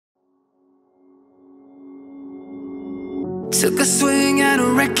Took a swing at a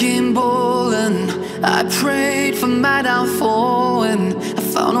wrecking ball and I prayed for my downfall, and I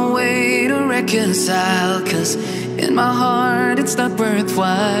found a way to reconcile, 'cause in my heart it's not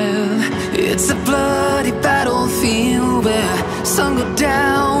worthwhile. It's a bloody battlefield where some go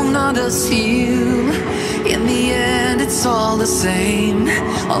down, others heal. In the end it's all the same.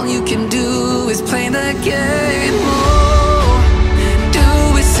 All you can do is play the game. Oh, do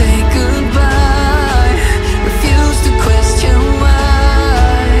we say goodbye? Refuse to question why.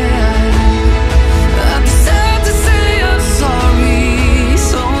 I'm sad to say I'm sorry,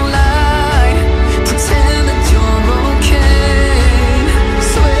 so lie. Pretend that you're okay.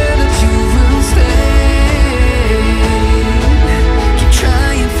 Swear that you will stay. Keep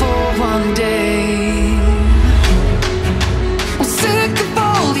trying for one day. I'm sick of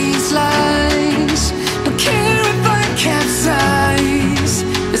all these lies. Don't care if I capsize.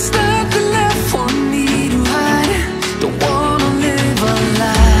 There's nothing left for me to hide. Don't wanna live a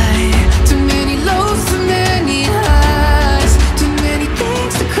lie. Too many lows, too many highs. Too many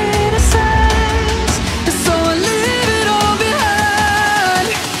things to criticize. And so I leave it all behind.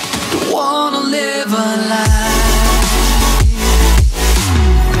 Don't wanna live a lie.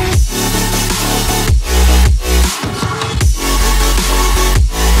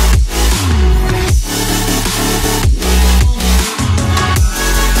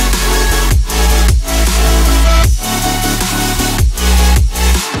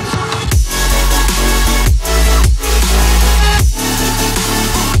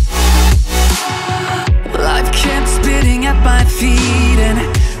 Life kept spitting at my feet and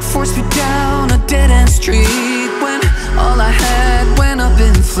forced me down a dead-end street, when all I had went up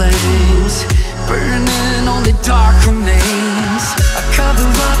in flames, burning only dark remains. I cover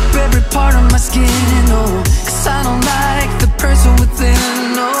up every part of my skin, oh, 'cause I don't like the person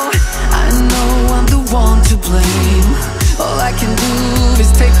within. Oh, I know I'm the one to blame. All I can do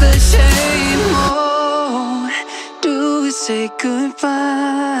is take the shame. Oh, do we say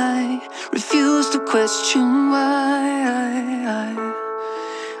goodbye? Refuse to question why.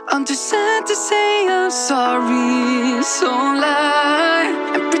 I'm too sad to say I'm sorry, so lie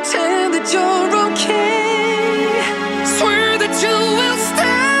and pretend that you're okay. Swear that you will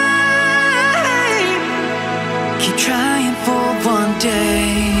stay. Keep trying for one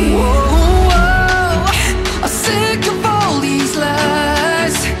day. Whoa, I'm sick of all these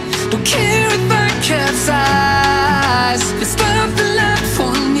lies. Don't care if I capsize. There's nothing left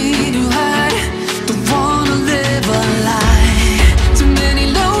for me to hide. Don't wanna live a lie. Too many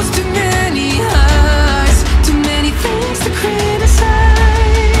lows, too many highs. Too many things to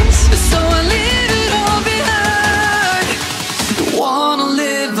criticize. So I leave it all behind. Don't wanna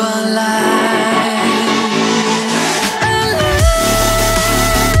live a lie. A lie.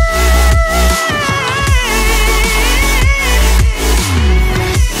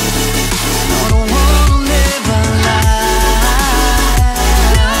 No, don't wanna live a lie.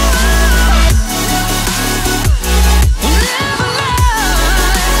 Live a lie.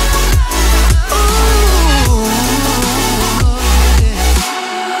 Ooh,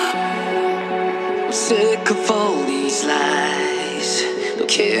 I'm sick of all these lies. Don't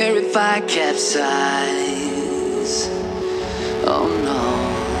care if I capsize. Oh no.